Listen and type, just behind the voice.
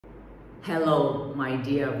Hello, my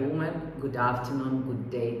dear woman. Good afternoon,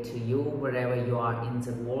 good day to you, wherever you are in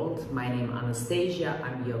the world. My name is Anastasia.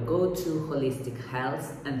 I'm your go-to holistic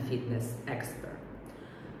health and fitness expert.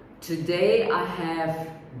 Today I have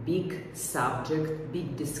big subject,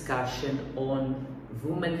 big discussion on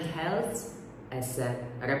women health as a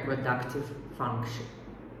reproductive function.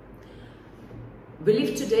 We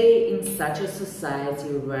live today in such a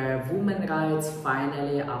society where women's rights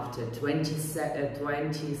finally, after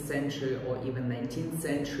 20th century or even 19th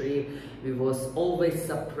century, we was always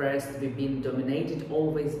suppressed, we've been dominated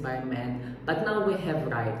always by men, but now we have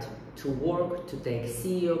right to work, to take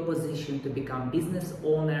CEO position, to become business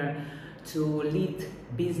owner, to lead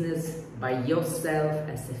business by yourself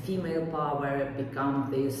as a female power,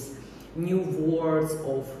 become these new words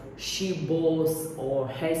of she boss or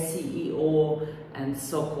her CEO and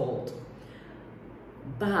so-called.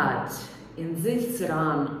 But in this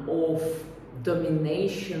run of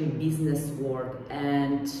domination business world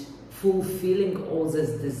and fulfilling all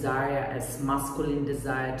this desire as masculine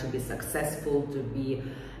desire to be successful, to be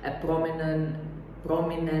a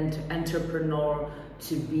prominent entrepreneur,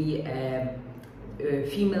 to be a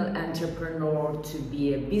female entrepreneur, to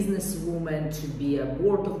be a businesswoman, to be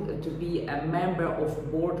a member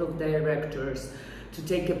of board of directors, to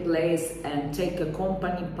take a place and take a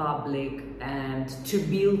company public, and to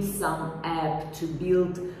build some app, to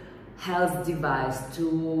build health device,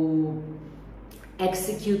 to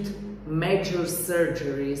execute major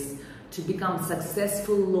surgeries, to become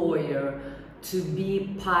successful lawyer, to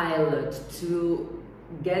be pilot, to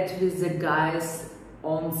get with the guys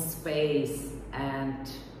on space, and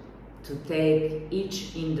to take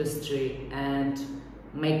each industry and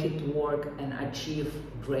make it work and achieve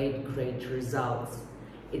great results.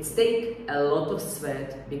 It takes a lot of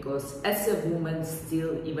sweat, because as a woman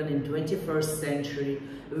still, even in 21st century,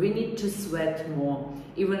 we need to sweat more,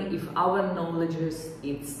 even if our knowledges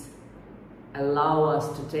it's allow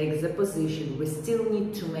us to take the position. We still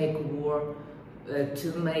need to make work,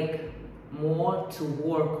 to make more, to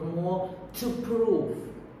work more, to prove.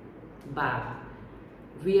 But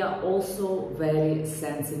we are also very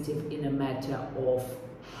sensitive in a matter of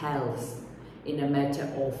health, in a matter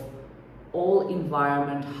of all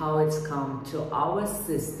environment, how it's come to our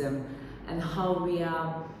system, and how we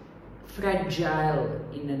are fragile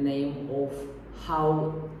in the name of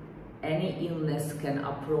how any illness can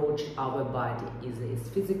approach our body, either it's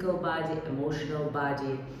physical body, emotional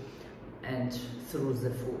body, and through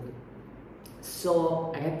the food.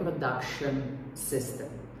 So reproduction system.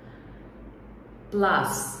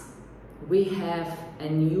 Plus, we have a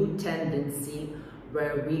new tendency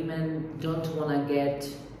where women don't want to get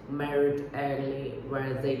married early,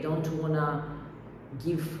 where they don't want to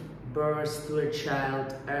give birth to a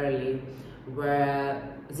child early,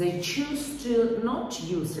 where they choose to not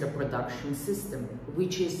use reproduction system,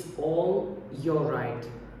 which is all your right.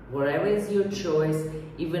 Whatever is your choice.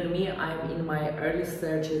 Even me, I'm in my early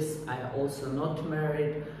 30s, I also not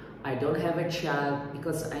married, I don't have a child,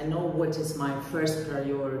 because I know what is my first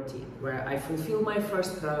priority. Where I fulfill my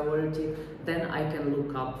first priority, then I can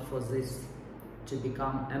look up for this to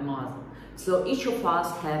become a mother. So each of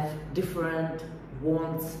us have different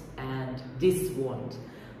wants and diswants.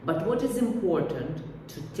 But what is important,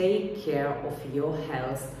 to take care of your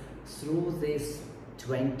health through this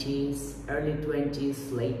 20s, early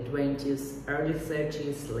 20s, late 20s, early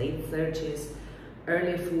 30s, late 30s,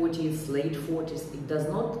 early 40s, late 40s. It does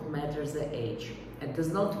not matter the age. It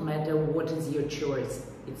does not matter what is your choice.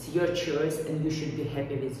 It's your choice, and you should be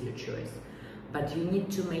happy with your choice. But you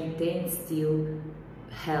need to maintain still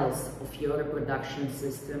health of your reproduction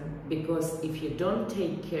system, because if you don't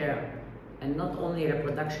take care, and not only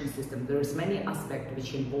reproduction system, there is many aspects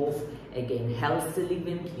which involve, again, healthy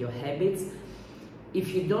living, your habits.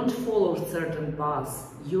 If you don't follow certain paths,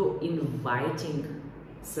 you're inviting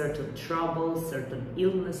certain trouble, certain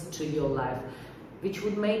illness to your life, which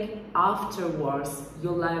would make afterwards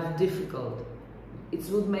your life difficult. It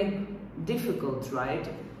would make difficult, right?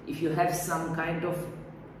 If you have some kind of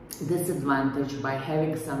disadvantage by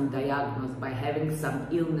having some diagnosis, by having some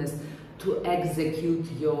illness, to execute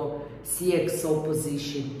your CXO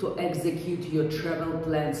position, to execute your travel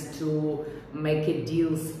plans, to make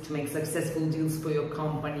deals, to make successful deals for your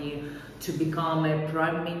company, to become a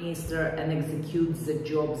prime minister and execute the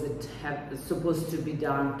jobs that have supposed to be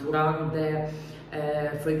done, to run the,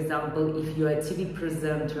 for example, if you're a TV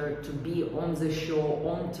presenter, to be on the show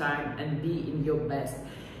on time and be in your best.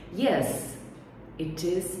 Yes, it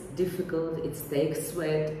is difficult, it takes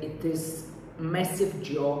sweat, it is massive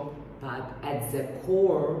job, but at the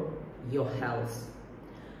core, your health.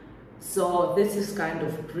 So this is kind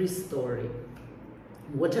of pre-story.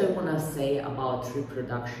 What I want to say about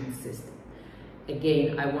reproduction system.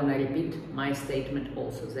 Again, I want to repeat my statement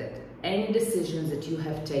also, that any decisions that you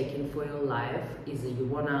have taken for your life, either you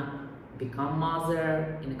want to become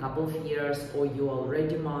mother in a couple of years, or you are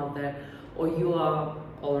already mother, or you are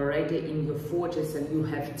already in your 40s and you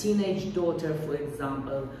have teenage daughter, for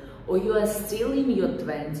example, or you are still in your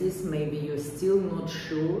 20s, maybe you're still not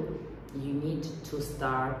sure, you need to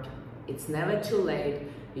start. It's never too late.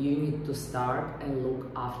 You need to start and look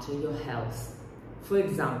after your health. For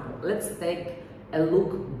example, let's take a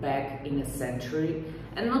look back in a century,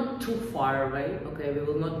 and not too far away, okay, we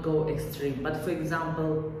will not go extreme, but for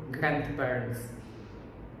example, grandparents.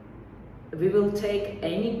 We will take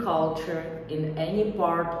any culture in any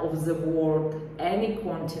part of the world, any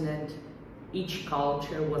continent, each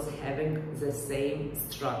culture was having the same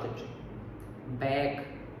strategy. Back,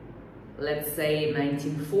 let's say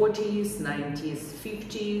 1940s, 90s,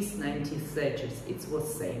 50s, 1930s, it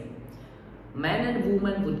was same. Men and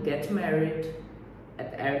women would get married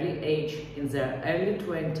at early age, in their early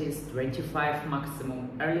 20s, 25 maximum,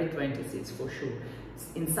 early 20s, it's for sure.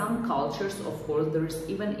 In some cultures, of course, there's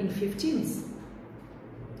even in 15s,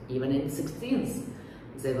 even in 16s.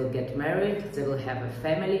 They will get married, they will have a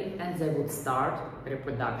family, and they would start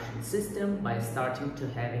reproduction system by starting to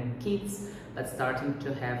having kids, but starting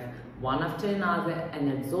to have one after another.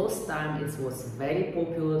 And at those times, it was very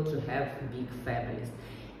popular to have big families.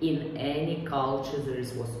 In any culture, there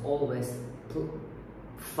was always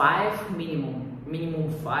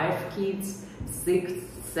minimum 5 kids, 6,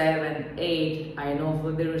 7, 8. I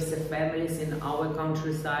know there is families in our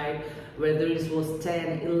countryside where there was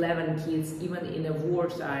 10, 11 kids, even in a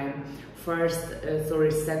wartime,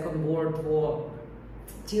 Second World War.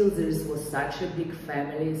 Still there was such a big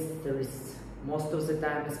families. There is most of the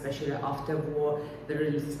time, especially after war,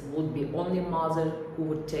 would be only mother who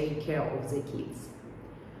would take care of the kids.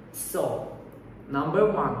 So, number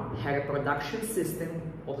one, her reproduction system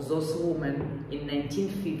of those women in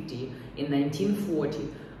 1950, in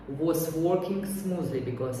 1940, was working smoothly,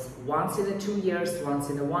 because once in a 2 years, once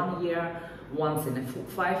in a 1 year, once in a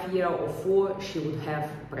 5 year or 4, she would have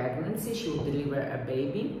pregnancy, she would deliver a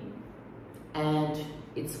baby, and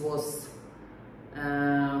it was,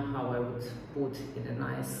 how I would put in a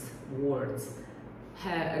nice words,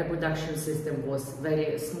 her reproduction system was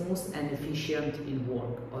very smooth and efficient in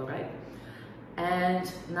work, all right?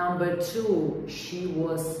 And number two, she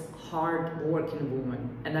was hard-working woman.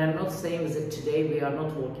 And I'm not saying that today we are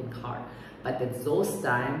not working hard, but at those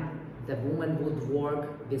times, the woman would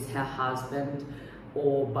work with her husband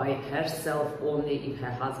or by herself only if her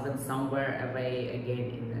husband somewhere away, again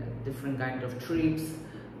in a different kind of trips,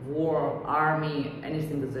 war, army,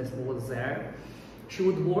 anything that was there. She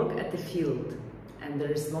would work at the field, and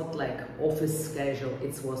there is not like office schedule.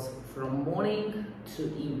 It was from morning to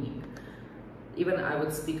evening. Even I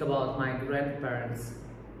would speak about my grandparents.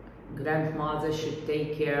 Grandmother should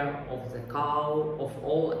take care of the cow, of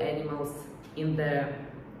all animals in the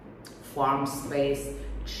farm space,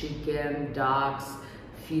 chicken, ducks,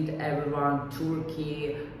 feed everyone,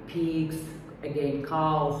 turkey, pigs, again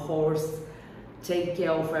cow, horse, take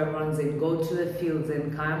care of everyone, then go to the fields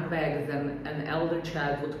and come back. Then an elder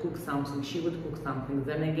child would cook something, she would cook something,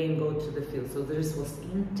 then again go to the field. So this was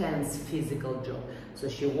intense physical job. So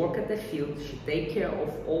she worked at the field, she take care of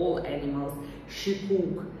all animals, she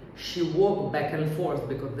cook, she walk back and forth,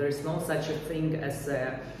 because there is no such a thing as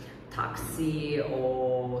a taxi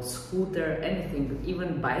or scooter, anything.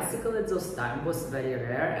 Even bicycle at those times was very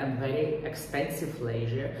rare and very expensive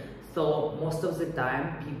leisure. So most of the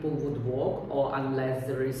time people would walk, or unless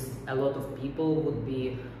there is a lot of people, would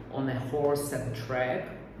be on a horse and track,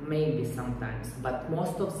 maybe sometimes, but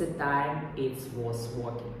most of the time it was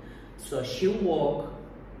walking. So she walk,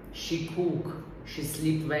 she cook, she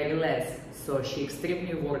sleep very less, so she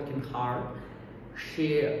extremely working hard.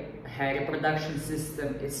 Her reproduction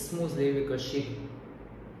system is smoothly, because she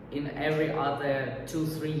in every other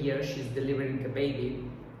 2-3 years she's delivering a baby.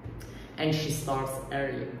 And she starts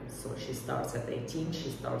early, so she starts at 18, she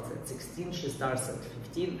starts at 16, she starts at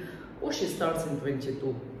 15, or she starts in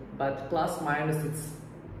 22, but plus minus it's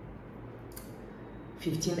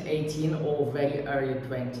 15, 18, or very early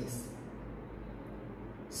 20s.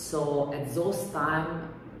 So at those times,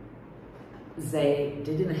 they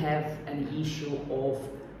didn't have an issue of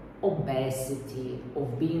obesity,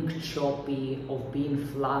 of being choppy, of being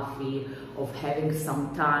fluffy, of having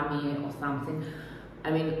some tummy or something. I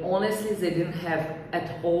mean, honestly, they didn't have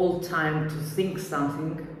at all time to think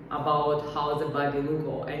something about how the body look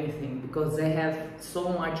or anything, because they have so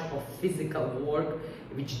much of physical work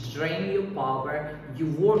which drain your power. You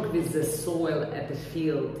work with the soil at the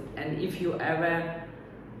field, and if you ever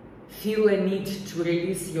feel a need to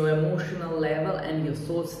release your emotional level and your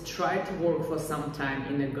thoughts, try to work for some time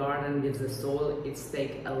in a garden with the soil. It's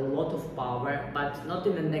take a lot of power, but not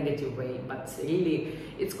in a negative way, but really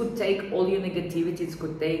it could take all your negativity, it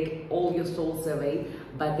could take all your thoughts away,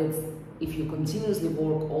 but it's, if you continuously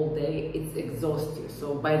work all day, it's exhaust you.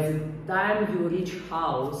 So by the time you reach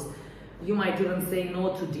house, you might even say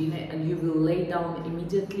no to dinner and you will lay down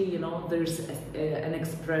immediately. You know, there's an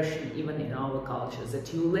expression even in our culture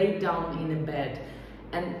that you lay down in a bed,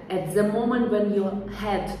 and at the moment when your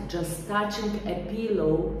head just touching a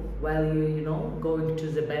pillow while you know, going to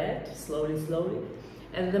the bed slowly,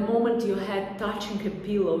 and the moment your head touching a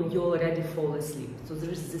pillow, you already fall asleep. So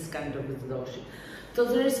there is this kind of exhaustion. So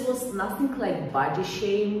there was nothing like body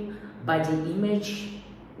shame, body image,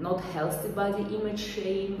 not healthy body image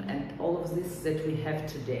shame, and all of this that we have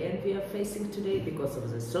today and we are facing today because of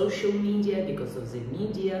the social media, because of the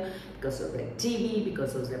media, because of the TV,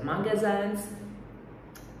 because of the magazines.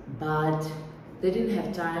 But they didn't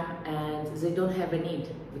have time and they don't have a need,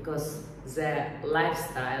 because their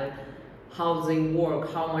lifestyle, how they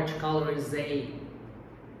work, how much calories they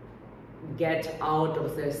get out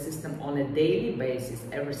of their system on a daily basis,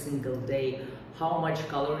 every single day, how much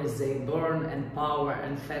calories they burn, and power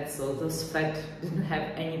and fat. So those fat didn't have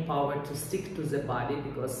any power to stick to the body,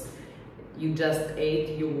 because you just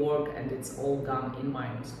ate, you work, and it's all gone in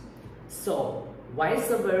minus. So vice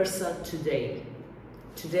versa today.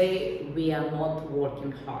 Today we are not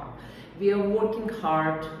working hard. We are working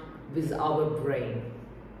hard with our brain.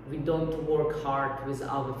 We don't work hard with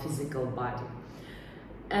our physical body.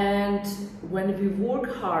 And when we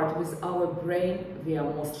work hard with our brain, we are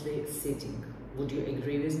mostly sitting. Would you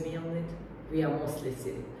agree with me on it? We are mostly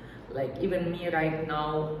sitting. Like even me right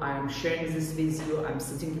now, I'm sharing this with you, I'm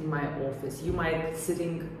sitting in my office. You might be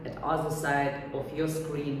sitting at the other side of your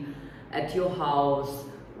screen, at your house,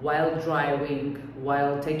 while driving,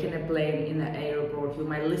 while taking a plane in the airport. You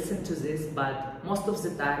might listen to this, but most of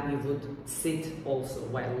the time you would sit also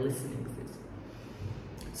while listening to this.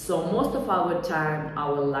 So most of our time,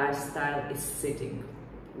 our lifestyle is sitting.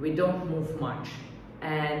 We don't move much.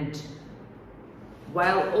 And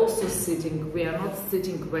while also sitting, we are not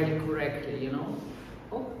sitting very correctly, you know.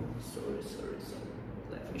 Oh, sorry.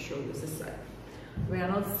 Let me show you this side. We are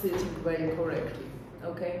not sitting very correctly,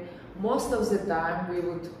 okay? Most of the time, we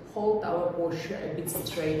would hold our posture a bit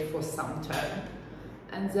straight for some time,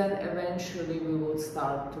 and then eventually we would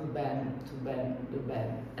start to bend.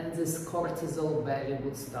 And this cortisol value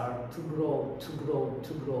would start to grow.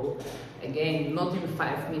 Again, not in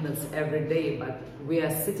 5 minutes every day, but we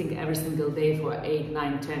are sitting every single day for 8,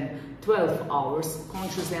 9, 10, 12 hours,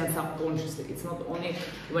 consciously and subconsciously. It's not only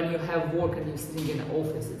when you have work and you're sitting in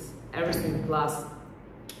offices. Everything plus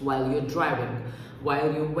while you're driving,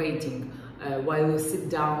 while you're waiting, while you sit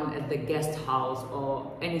down at the guest house,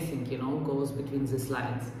 or anything, you know, goes between these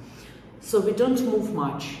lines. So we don't move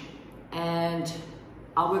much, and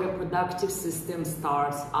our reproductive system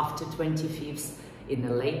starts after 25th, in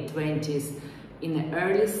the late 20s, in the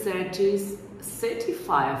early 30s,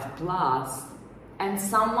 35 plus, and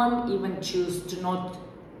someone even choose to not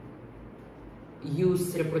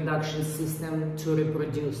use reproduction system to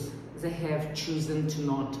reproduce. They have chosen to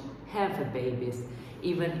not have babies,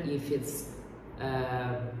 even if it's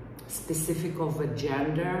specific of a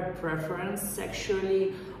gender preference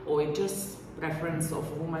sexually, or just preference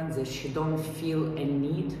of women, that she don't feel a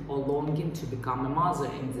need or longing to become a mother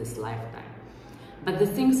in this lifetime. But the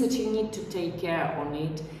things that you need to take care on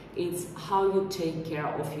it is how you take care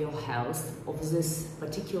of your health, of this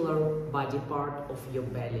particular body part of your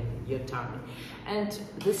belly, your tummy. And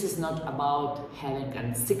this is not about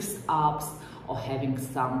having 6 abs or having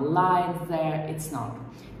some lines there. It's not,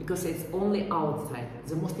 because it's only outside.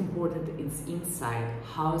 The most important is inside.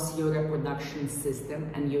 How's your reproduction system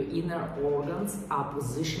and your inner organs are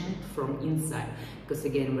positioned from inside. Because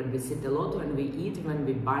again, when we sit a lot, when we eat, when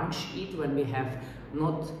we binge eat, when we have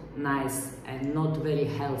not nice and not very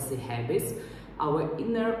healthy habits, our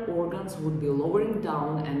inner organs would be lowering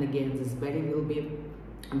down, and again this belly will be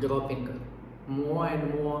dropping more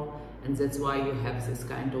and more, and that's why you have this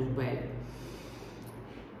kind of belly.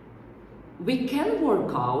 We can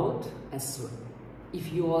work out as well.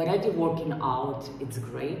 If you're already working out, it's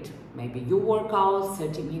great. Maybe you work out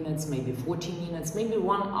 30 minutes, maybe 40 minutes, maybe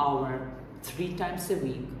 1 hour, 3 times a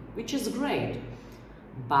week, which is great.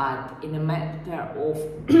 But in a matter of,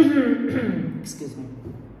 excuse me,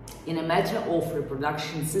 in a matter of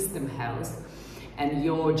reproduction system health and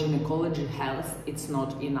your gynecology health, it's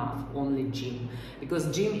not enough, only gym.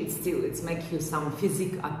 Because gym, it's make you some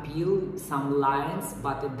physical appeal, some lines,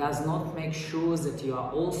 but it does not make sure that you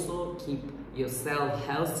are also keep yourself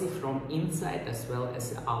healthy from inside as well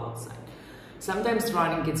as outside. Sometimes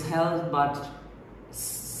running is health, but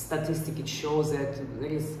statistically it shows that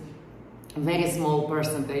there is a very small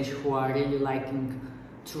percentage who are really liking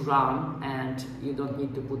to run, and you don't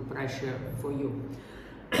need to put pressure for you.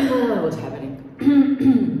 What's happening?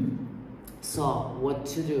 So what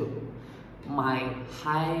to do? My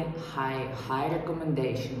high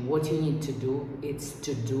recommendation, what you need to do, is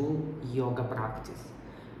to do yoga practice,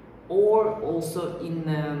 or also in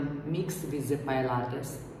mix with the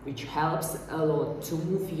Pilates, which helps a lot to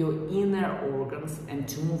move your inner organs and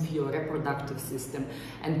to move your reproductive system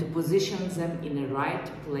and to position them in the right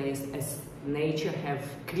place as nature have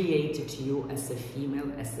created you as a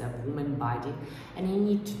female, as a woman body, and you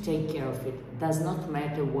need to take care of it. Does not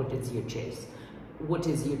matter what is your choice. What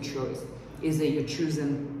is your choice? Either you're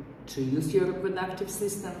choosing to use your reproductive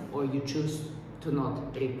system or you choose to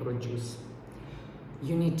not reproduce.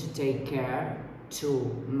 You need to take care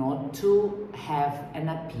to not to have an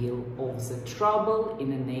appeal of the trouble in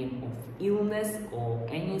the name of illness or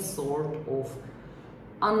any sort of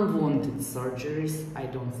unwanted surgeries. I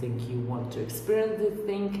don't think you want to experience this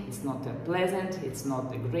thing. It's not a pleasant, it's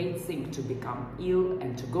not a great thing to become ill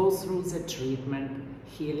and to go through the treatment,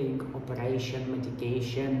 healing, operation,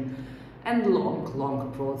 medication, and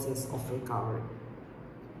long process of recovery.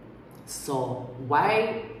 So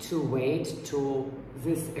why to wait to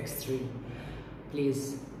this extreme?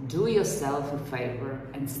 Please do yourself a favor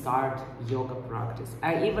and start yoga practice.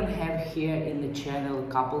 I even have here in the channel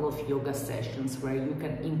a couple of yoga sessions where you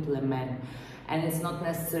can implement, and it's not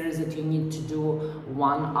necessary that you need to do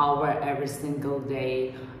 1 hour every single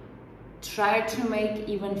day. Try to make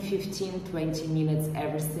even 15-20 minutes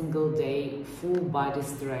every single day, full body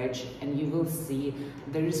stretch, and you will see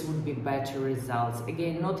there would be better results.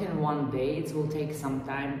 Again, not in one day, it will take some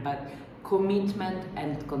time, but commitment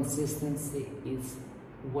and consistency is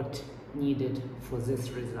what needed for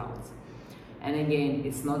these results. And again,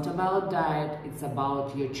 it's not about diet, it's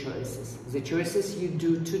about your choices. The choices you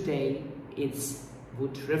do today,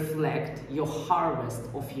 would reflect your harvest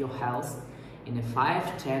of your health in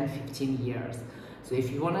 5, 10, 15 years. So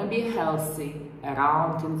if you want to be healthy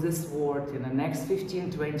around in this world in the next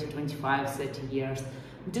 15, 20, 25, 30 years,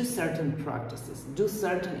 do certain practices, do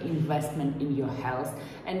certain investment in your health,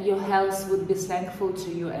 and your health would be thankful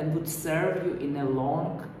to you and would serve you in a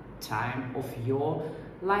long time of your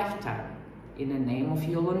lifetime, in the name of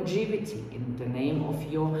your longevity, in the name of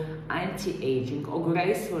your anti-aging or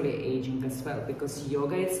gracefully aging as well, because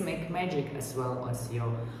yoga is make magic as well as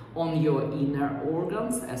on your inner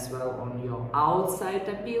organs, as well on your outside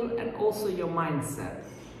appeal, and also your mindset.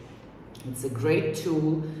 It's a great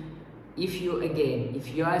tool. If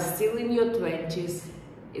you are still in your 20s,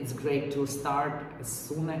 it's great to start as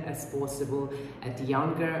soon as possible, at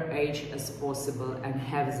younger age as possible, and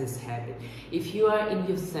have this habit. If you are in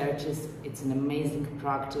your 30s, it's an amazing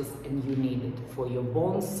practice and you need it for your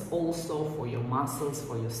bones, also for your muscles,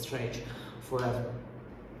 for your stretch, for a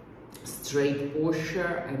straight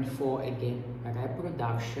posture, and for, again,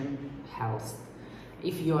 reproduction health.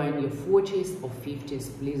 If you are in your 40s or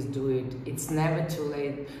 50s, please do it. It's never too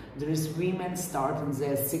late. There is women start in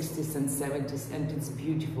their 60s and 70s, and it's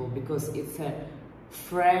beautiful because it's a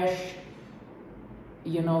fresh,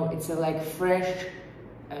 it's a like fresh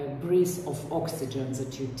breeze of oxygen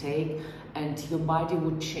that you take, and your body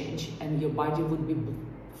would change, and your body would be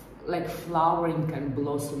like flowering and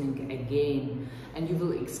blossoming again, and you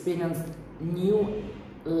will experience new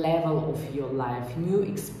level of your life, new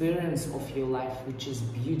experience of your life, which is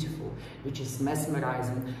beautiful, which is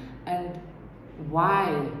mesmerizing. And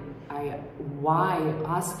why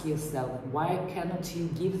ask yourself, why cannot you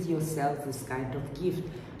give yourself this kind of gift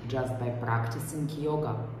just by practicing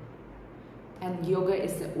yoga? And yoga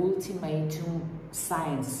is the ultimate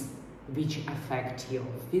science which affects your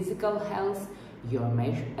physical health, your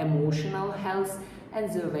emotional health, and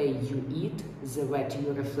the way you eat, the way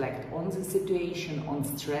you reflect on the situation, on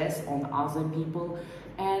stress, on other people,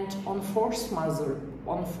 and on force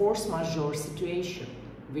majeure situation,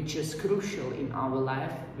 which is crucial in our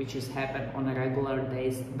life, which is happen on a regular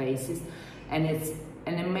basis, and it's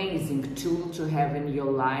an amazing tool to have in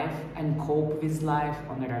your life and cope with life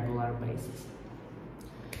on a regular basis.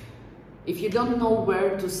 If you don't know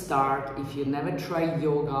where to start, if you never tried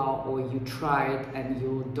yoga, or you tried and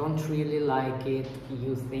you don't really like it,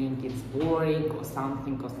 you think it's boring or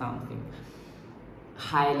something,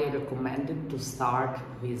 highly recommended to start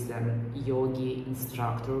with an yogi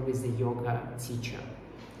instructor, with a yoga teacher.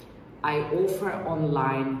 I offer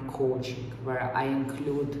online coaching where I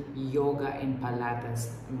include yoga and Pilates,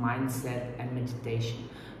 mindset and meditation.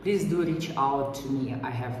 please do reach out to me. I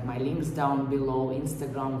have my links down below,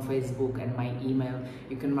 Instagram, Facebook, and my email.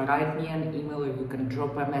 You can write me an email, or you can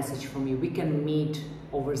drop a message for me. We can meet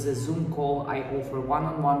over the Zoom call. I offer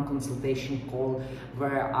one-on-one consultation call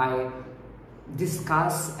where I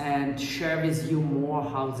discuss and share with you more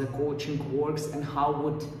how the coaching works and how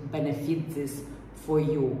would benefit this for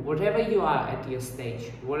you. Whatever you are at your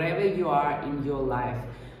stage, whatever you are in your life,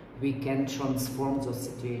 we can transform the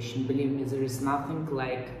situation. Believe me, there is nothing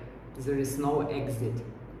like, there is no exit.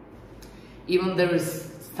 Even there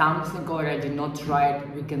is something already not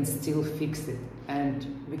right, we can still fix it.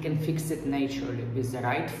 And we can fix it naturally with the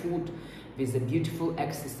right food, with a beautiful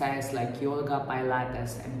exercise like yoga,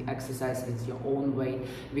 pilates, and exercise with your own weight.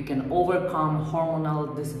 We can overcome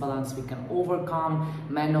hormonal disbalance, we can overcome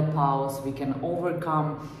menopause, we can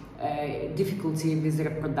overcome difficulty with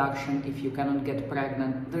reproduction if you cannot get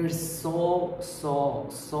pregnant. There's so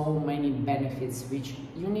many benefits which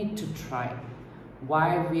you need to try.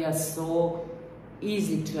 Why we are so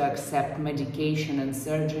easy to accept medication and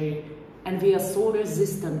surgery, and we are so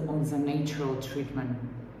resistant on the natural treatment,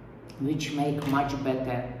 which make much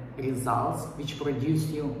better results, which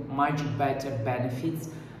produce you much better benefits,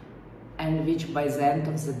 and which by the end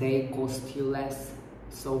of the day cost you less.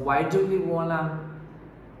 So why do we wanna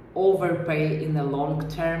overpay in the long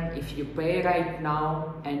term? If you pay right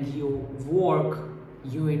now and you work,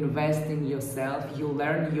 you invest in yourself, you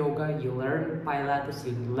learn yoga, you learn pilates,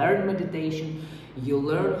 you learn meditation, you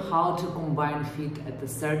learn how to combine fit at a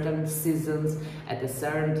certain seasons, at a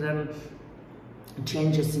certain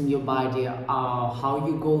changes in your body, how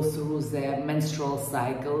you go through the menstrual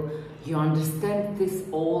cycle. You understand this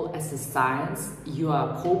all as a science, you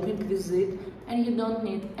are coping with it, and you don't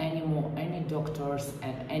need anymore any doctors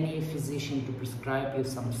and any physician to prescribe you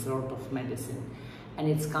some sort of medicine. And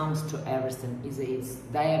it comes to everything, either it's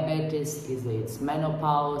diabetes, either it's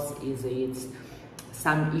menopause, either it's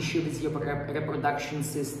some issue with your reproduction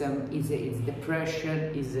system, either it's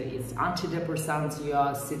depression, either it's antidepressants you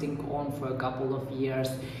are sitting on for a couple of years,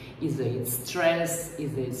 either it's stress,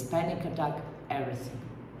 either it's panic attack, everything.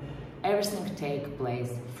 Everything takes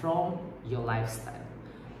place from your lifestyle.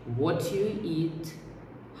 What you eat,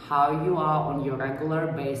 how you are on your regular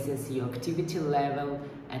basis, your activity level,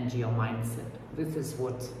 and your mindset. This is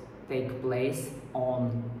what takes place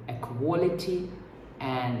on a quality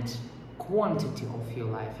and quantity of your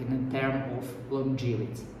life in a term of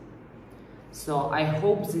longevity. So I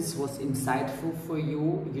hope this was insightful for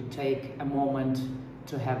you. You take a moment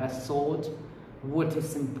to have a thought, what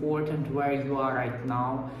is important, where you are right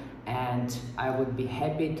now, and I would be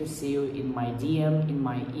happy to see you in my DM, in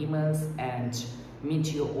my emails, and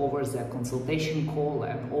meet you over the consultation call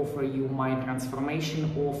and offer you my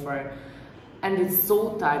transformation offer. And it's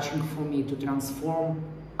so touching for me to transform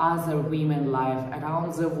other women's life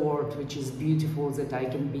around the world, which is beautiful that I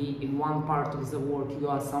can be in one part of the world, you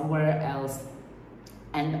are somewhere else,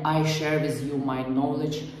 and I share with you my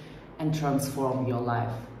knowledge and transform your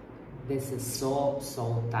life. This is so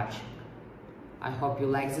touching. I hope you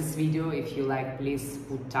like this video. If you like, please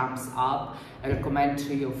put thumbs up. I recommend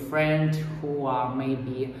to your friend who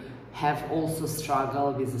maybe have also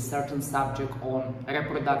struggled with a certain subject on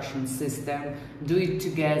reproduction system. Do it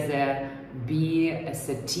together, be as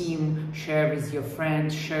a team, share with your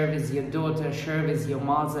friend, share with your daughter, share with your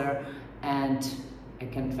mother, and I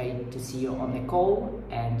can't wait to see you on the call,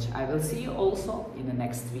 and I will see you also in the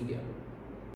next video.